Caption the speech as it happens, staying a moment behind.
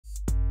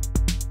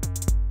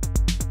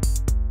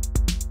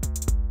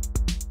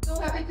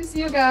to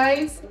see you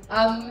guys.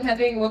 I'm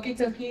having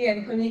walkie-talkie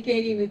and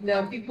communicating with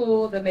the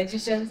people, the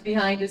magicians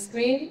behind the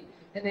screen,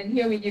 and then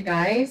here with you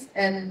guys.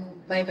 And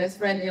my best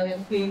friend,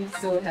 ALIENQUEEN,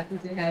 so happy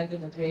to have the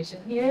moderation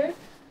here.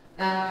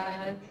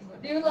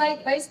 Do you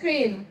like my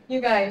screen,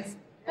 you guys?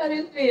 How do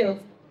you feel?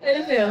 How do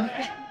you feel?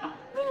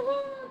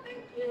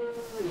 Thank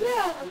you.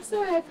 Yeah, I'm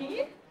so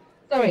happy.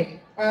 Sorry,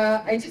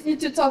 I just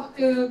need to talk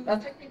to a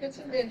technical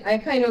team. I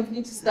kind of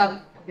need to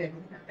stop. Okay.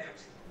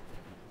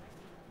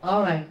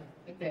 All right.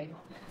 Okay.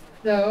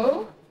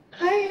 So,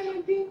 hi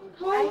everything.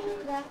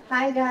 Hi,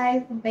 hi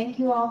guys, and thank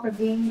you all for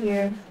being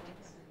here.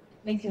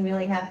 Makes me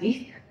really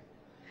happy.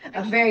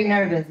 I'm very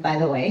nervous, by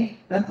the way.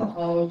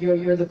 Oh,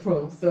 you're the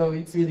pro, so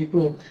it's really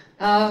cool.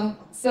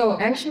 So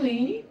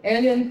actually,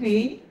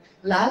 ALIENQUEEN,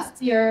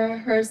 last year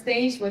her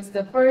stage was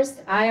the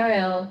first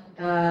IRL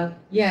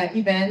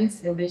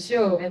event in the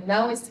show, and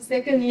now it's the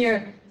second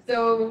year.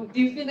 So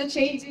do you feel the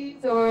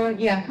changes, or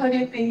how do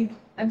you think?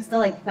 I'm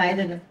still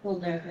excited and still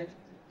nervous.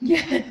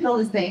 Yeah, Still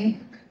the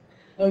same.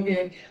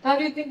 okay. How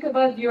do you think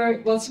about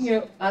watching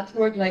your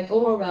artwork like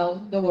all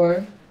around the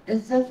world?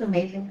 It's just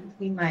amazing to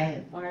see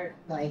my art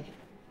like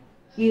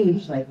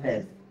huge like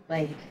this.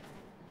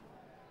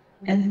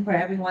 And for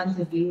everyone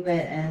to view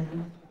it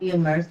and be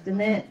immersed in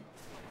it,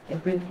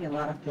 it brings me a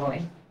lot of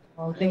joy.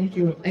 Oh, thank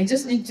you. I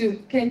just need to.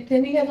 Can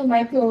we have a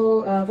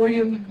micro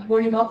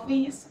volume up,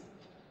 please?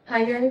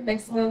 Higher,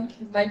 maximum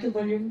micro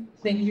volume.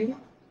 Thank you.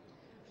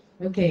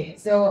 Okay,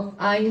 so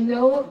I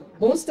know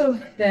most of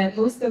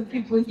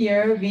people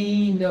here,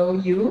 we know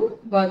you,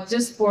 but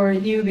just for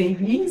new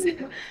babies,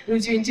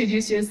 would you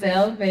introduce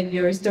yourself and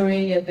your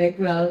story and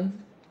background?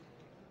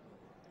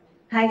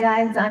 Hi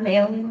guys, I'm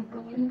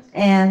ALIENQUEEN,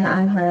 and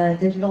I'm a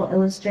digital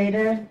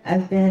illustrator.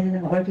 I've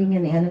been working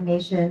in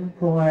animation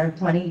for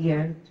 20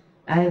 years.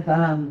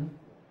 I'm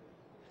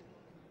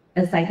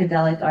a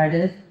psychedelic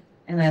artist,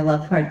 and I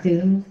love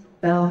cartoons.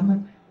 So,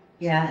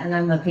 yeah, and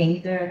I'm a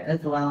painter as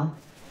well.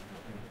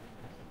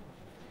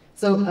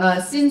 So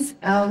since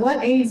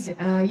what age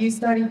you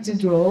started to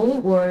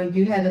draw, or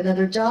you had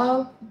another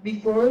job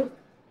before?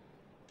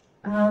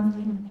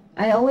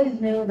 I always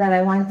knew that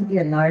I wanted to be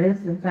an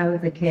artist since I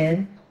was a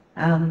kid.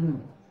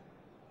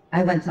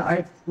 I went to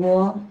art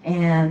school,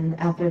 and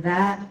after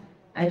that,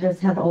 I just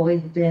have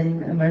always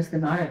been immersed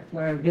in art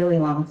for a really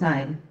long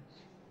time.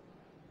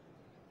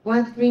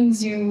 What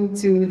brings you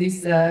to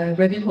this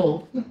rabbit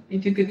hole?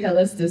 If you could tell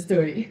us the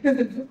story.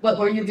 What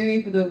were you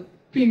doing for the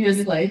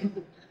previous life?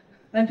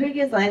 My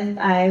previous life,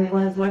 I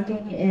was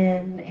working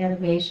in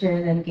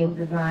animation and game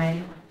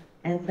design,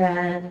 and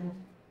then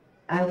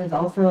I was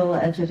also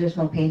a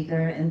traditional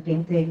painter and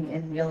painting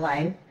in real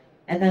life.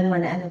 And then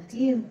when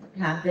NFTs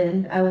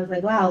happened, I was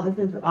like, wow, this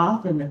is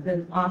awesome. It's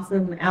an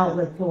awesome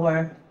outlet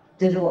for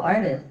digital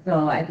artists.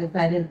 So I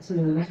decided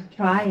to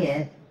try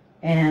it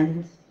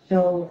and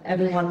show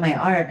everyone my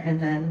art, and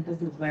then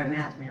this is where I'm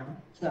at now.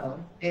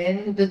 So,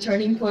 And the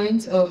turning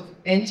point of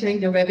entering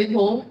the rabbit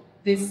hole,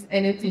 this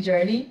NFT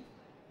journey.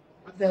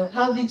 So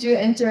how did you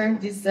enter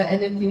this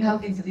NFT? How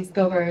did you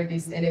discover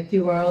this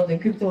NFT world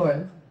and crypto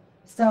world?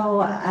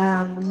 so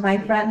my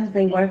friends,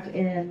 they work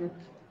in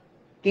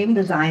game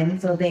design,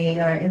 so they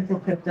are into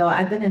crypto.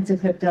 I've been into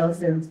crypto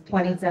since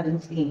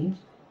 2017.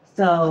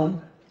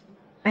 So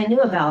I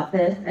knew about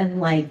this, and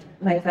like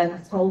my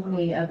friends told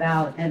me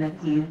about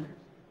NFTs.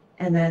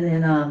 And then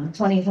in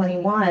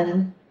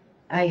 2021,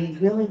 I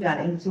really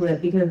got into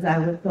it because I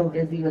was so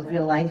busy with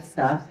real life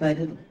stuff, so I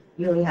didn't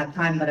really have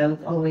time, but I was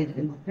always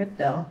into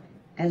crypto.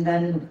 And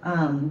then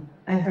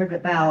I heard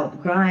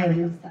about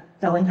Grimes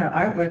selling her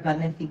artwork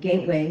on NFT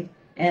Gateway,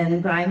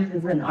 and Grimes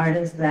is an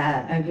artist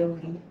that I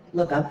really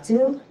look up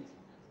to.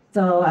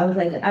 So I was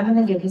like, I'm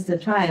gonna give this a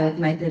try with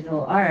my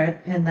digital art,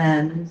 and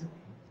then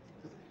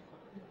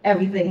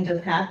everything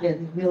just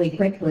happened really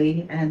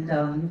quickly, and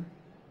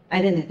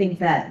I didn't think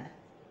that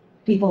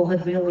people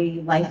would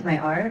really like my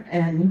art,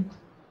 and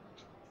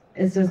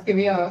it's just, Here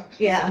we are.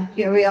 yeah,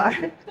 here we are.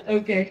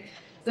 Okay.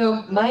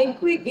 So my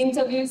quick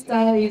interview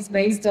style is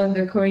based on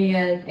the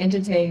Korean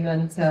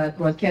entertainment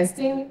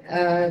broadcasting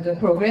the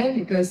program,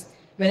 because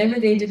whenever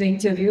they do the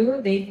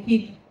interview, they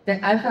pick the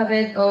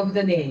alphabet of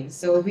the name.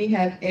 So we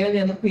have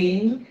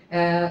ALIENQUEEN,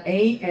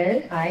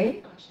 ALIEN,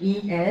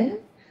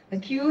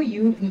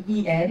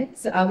 QUEEN.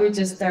 So I will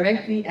just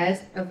directly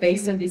ask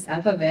based on this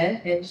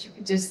alphabet, and she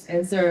could just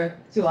answer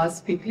to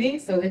us quickly.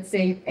 So let's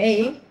say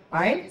A,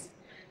 art.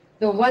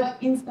 So what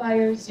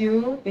inspires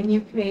you when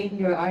you create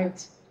your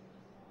art?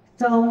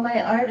 So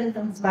my art is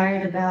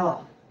inspired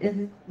about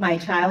is my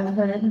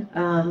childhood,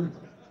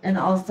 and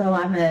also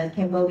I'm a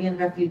Cambodian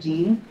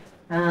refugee.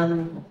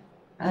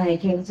 I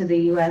came to the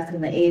U.S.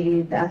 in the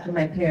 80s after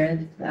my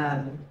parents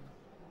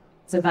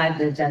survived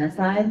the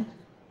genocide.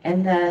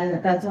 And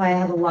then that's why I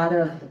have a lot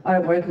of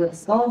artwork with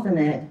skulls in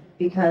it,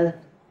 because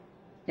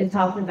it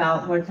talks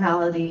about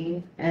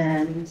mortality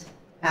and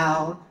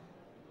how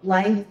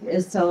life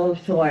is so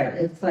short.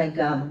 It's like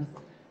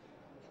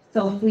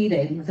so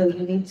fleeting. So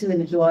you need to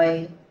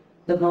enjoy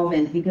the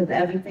moment, because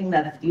everything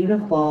that's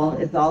beautiful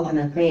is all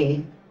gonna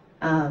fade.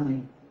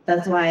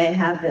 That's why I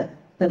have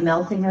the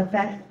melting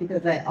effect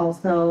because I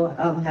also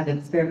have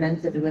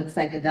experimented with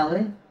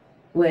psychedelic,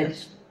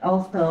 which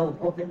also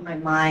opened my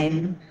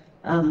mind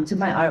to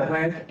my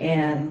artwork,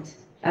 and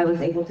I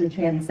was able to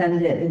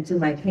transcend it into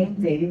my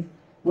painting,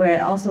 where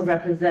it also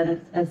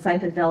represents a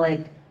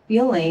psychedelic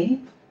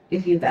feeling,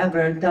 if you've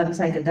ever done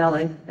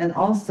psychedelic, and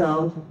also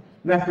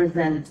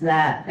represents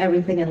that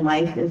everything in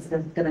life is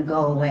just going to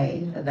go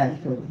away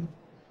eventually.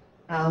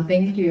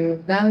 Thank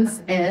you.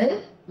 That's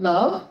Ed.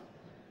 Love.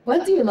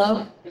 What do you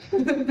love?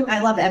 I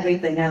love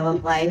everything. I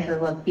love life. I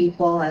love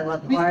people. I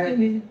love art.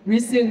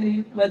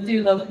 Recently, what do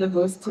you love the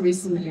most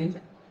recently?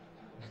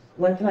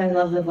 What do I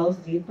love the most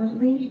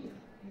recently?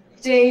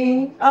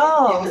 Jane.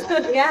 Oh,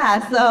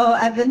 yeah. So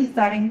I've been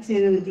starting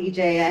to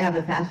DJ. I have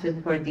a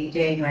passion for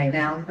DJing right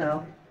now.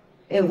 So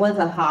it was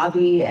a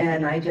hobby,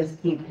 and I just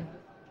keep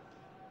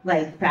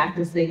like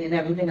practicing and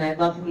everything. I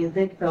love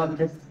music, so I'm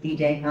just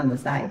DJing on the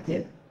side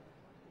too.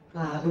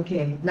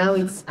 Okay, now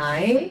it's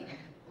I.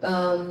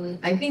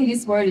 I think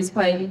this word is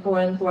quite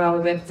important for our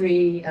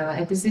Web3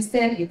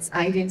 ecosystem. It's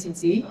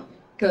identity,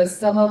 because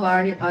some of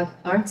our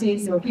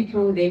artists or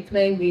people, they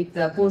play with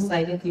false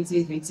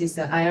identities, which is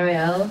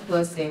IRL,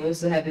 plus they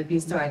also have a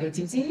digital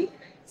identity.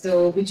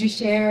 So would you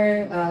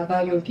share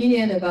about your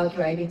opinion about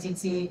your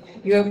identity?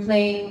 You're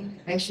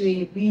playing,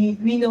 actually,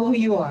 we know who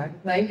you are,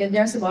 right? And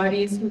there are some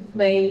artists who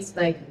plays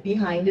like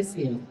behind the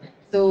scene.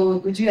 So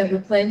would you have a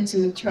plan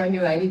to turn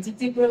your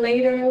identity for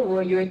later,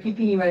 or you're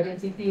keeping your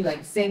identity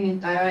like same in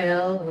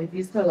IRL or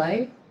digital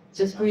life?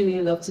 Just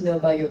really love to know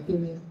about your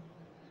opinion.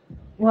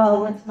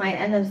 Well, with my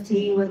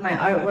NFT, with my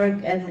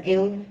artwork and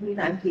ALIENQUEEN,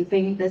 I'm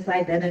keeping this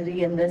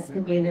identity in this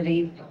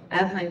community. I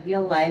have my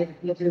real life,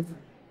 which is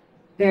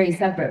very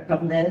separate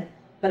from this,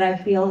 but I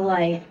feel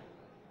like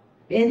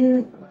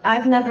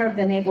I've never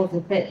been able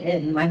to fit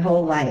in my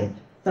whole life.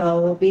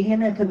 So being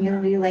in a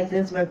community like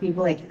this where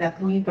people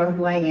accept me for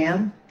who I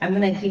am, I'm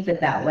gonna keep it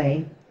that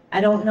way. I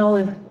don't know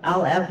if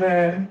I'll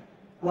ever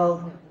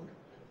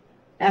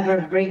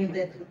bring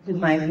this to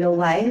my real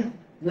life,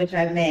 which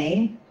I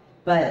may,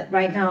 but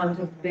right now I'm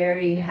just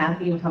very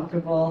happy and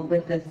comfortable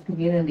with this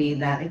community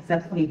that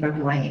accepts me for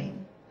who I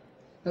am.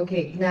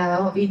 Okay,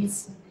 now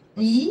it's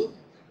E.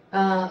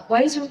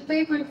 What is your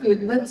favorite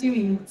food? What do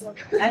you eat?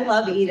 I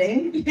love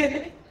eating.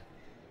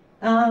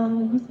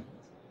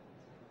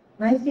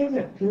 My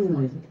favorite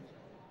food.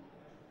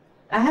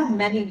 I have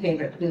many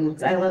favorite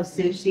foods. I love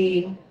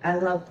sushi. I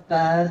love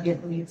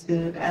Vietnamese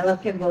food. I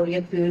love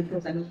Cambodian food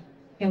because I'm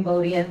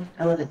Cambodian.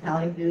 I love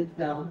Italian food.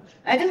 So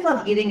I just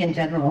love eating in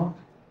general.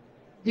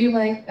 Do you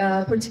like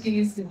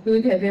Portuguese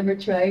food? Have you ever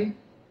tried?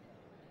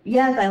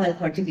 Yes, I like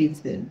Portuguese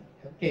food.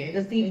 Okay.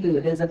 The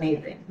seafood is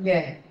amazing.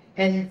 Yeah.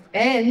 And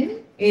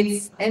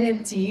it's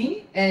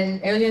NFT, and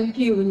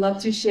ALIENQUEEN would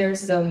love to share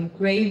some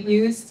great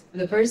news for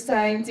the first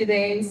time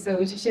today. So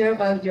would you share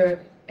about your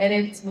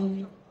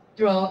NFT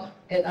drop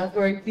and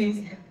artwork,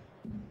 please?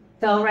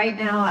 So right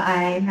now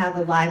I have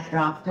a live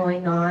drop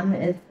going on.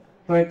 It's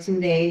for 2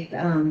 days.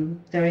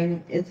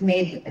 It's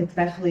made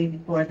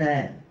especially for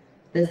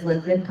this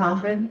Lisbon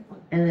conference,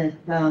 and it's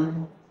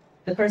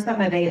the first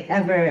time I've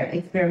ever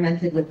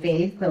experimented with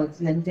base. So it's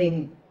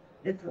minting.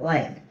 It's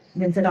like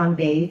minted on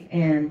base,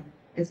 and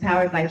it's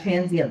powered by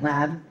Transient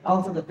Labs.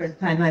 Also the first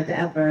time I've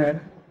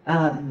ever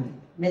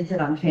minted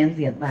on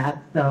Transient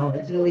Labs, so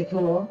it's really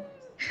cool.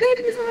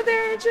 Ladies over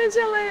there,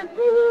 Transient Lab!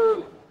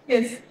 Woo!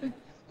 Yes.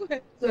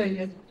 Sorry,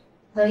 yes.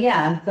 So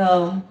yeah,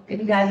 so if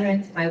you guys are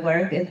into my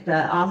work, it's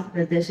the awesome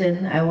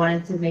edition. I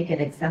wanted to make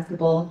it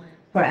accessible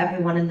for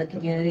everyone in the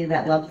community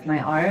that loves my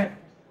art.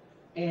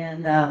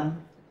 And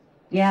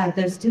yeah,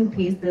 there's 2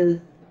 pieces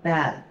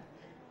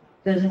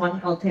there's one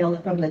called Tales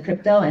from the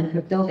Crypto and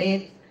Crypto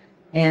Babes,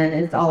 and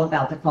it's all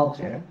about the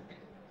culture.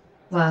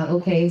 Wow,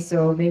 okay,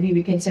 so maybe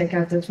we can check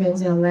out the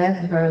Transient Lab,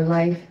 her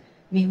live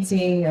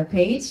minting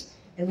page.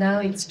 And now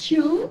it's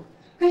Q.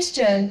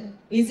 Question.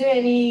 Is there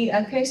any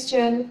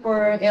question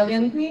for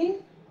ALIENQUEEN?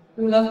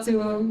 We love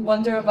to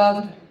wonder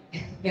about,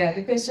 yeah,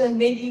 the question.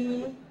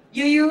 Maybe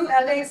you,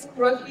 Alex,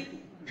 Rocky?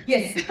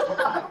 Yes.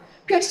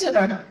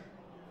 Questioner.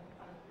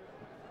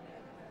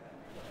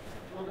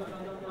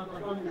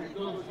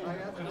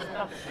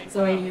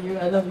 Sorry, you,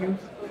 I love you.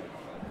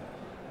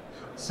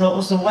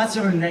 So what's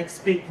your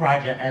next big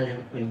project,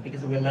 ALIENQUEEN?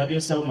 Because we love you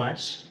so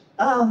much.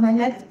 Oh, my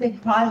next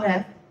big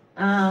project.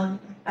 I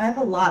have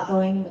a lot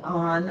going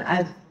on.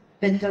 I've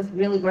been just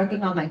really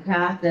working on my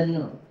craft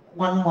and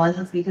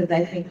one-on-ones because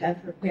I think I'm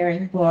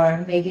preparing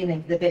for maybe an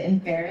exhibit in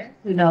Paris.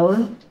 Who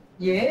knows?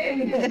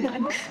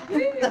 Yeah.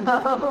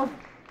 So,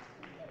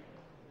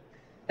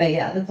 but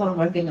yeah, that's what I'm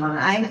working on.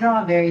 I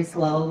draw very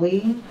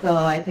slowly, so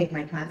I take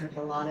my time with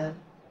a lot of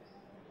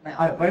my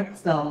artwork.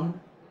 So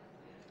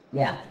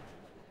yeah.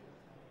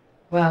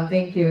 Wow,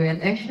 thank you.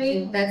 And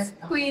actually, that's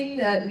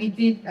Queen. We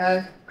did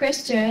a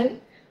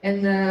question,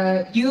 and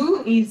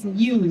U is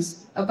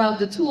use about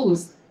the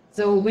tools.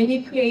 So when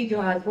you create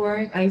your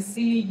artwork, I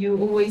see you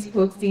always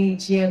posting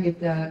GM with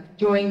the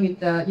drawing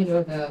with the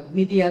the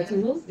media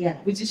tools. Yeah.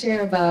 Would you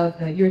share about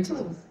your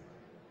tools?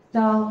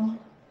 So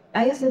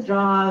I used to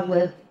draw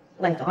with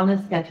like on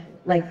a sketch,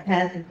 like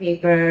pen and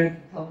paper,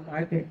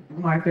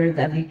 markers,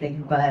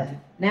 everything. But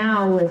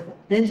now with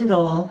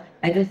digital,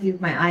 I just use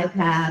my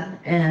iPad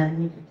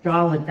and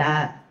draw with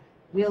that.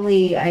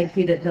 Really, I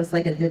treat it just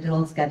like a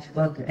digital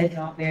sketchbook. I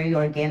draw very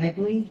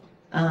organically.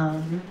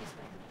 And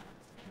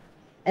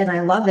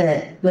I love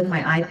it with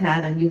my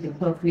iPad and using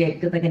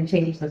Procreate because I can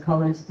change the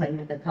colors, play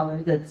with the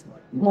colors. It's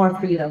more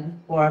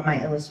freedom for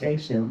my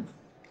illustrations.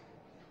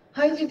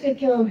 How do you take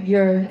care of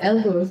your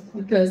elbows?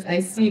 Because I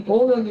see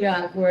all of your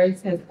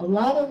artworks has a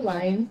lot of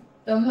lines.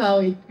 Somehow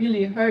it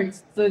really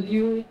hurts. So do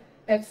you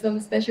have some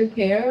special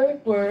care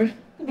for?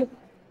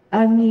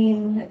 I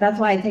mean, that's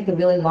why I take a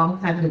really long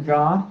time to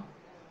draw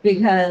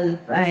because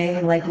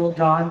I like will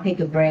draw and take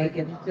a break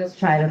and just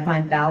try to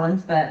find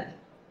balance. But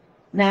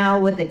now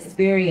with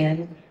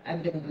experience,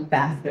 I'm going to be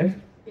faster.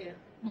 Yeah.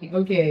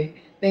 Okay.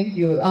 Thank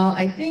you.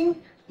 I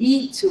think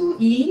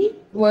E2E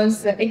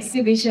was the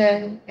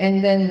exhibition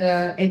and then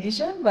the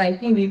edition, but I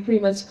think we pretty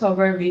much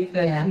covered with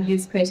the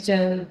previous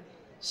question.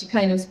 She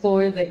kind of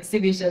spoiled the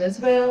exhibition as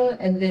well,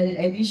 and then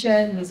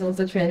edition is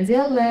also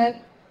Transient Lab,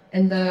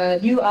 and the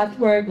new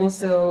artwork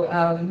also,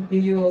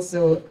 you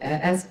also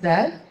asked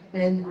that.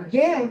 And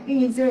yeah, I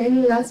think, is there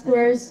any last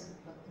words?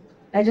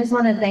 I just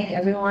want to thank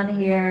everyone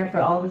here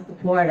for all the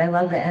support. I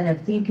love the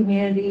NFT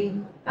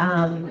community.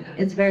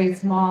 It's very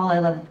small. I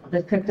love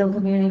the crypto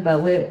community,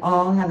 but we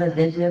all have a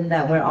vision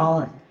that we're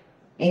all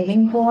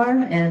aiming for,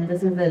 and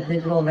this is a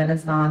digital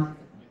renaissance,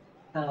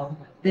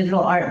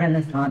 digital art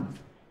renaissance.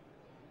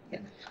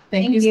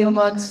 Thank you so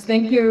much.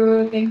 Thank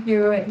you.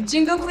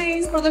 Jingle,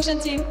 please, production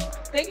team.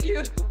 Thank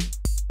you.